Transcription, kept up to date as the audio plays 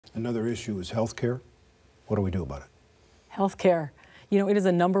Another issue is health care. What do we do about it? Healthcare. You know, it is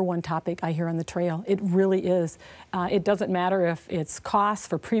a #1 topic I hear on the trail. It really is. It doesn't matter if it's costs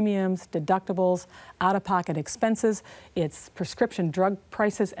for premiums, deductibles, out-of-pocket expenses, it's prescription drug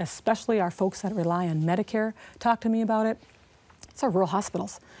prices, especially our folks that rely on Medicare. Talk to me about it. It's our rural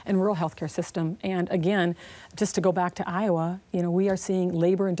hospitals and rural healthcare system. And again, just to go back to Iowa, you know, we are seeing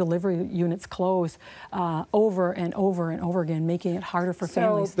labor and delivery units close over and over and over again, making it harder for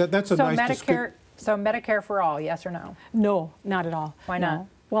families. That's a so nice So Medicare for all, yes or no? No, not at all. Why not? No.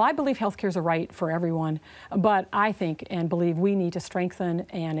 Well, I believe health care is a right for everyone, but I think and believe we need to strengthen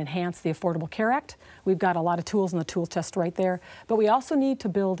and enhance the Affordable Care Act. We've got a lot of tools in the tool chest right there, but we also need to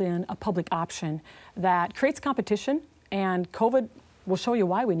build in a public option that creates competition, and COVID will show you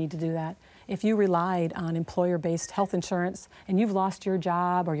why we need to do that. If you relied on employer-based health insurance and you've lost your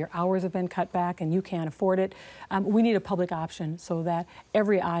job or your hours have been cut back and you can't afford it, we need a public option so that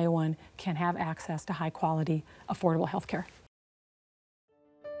every Iowan can have access to high-quality, affordable health care.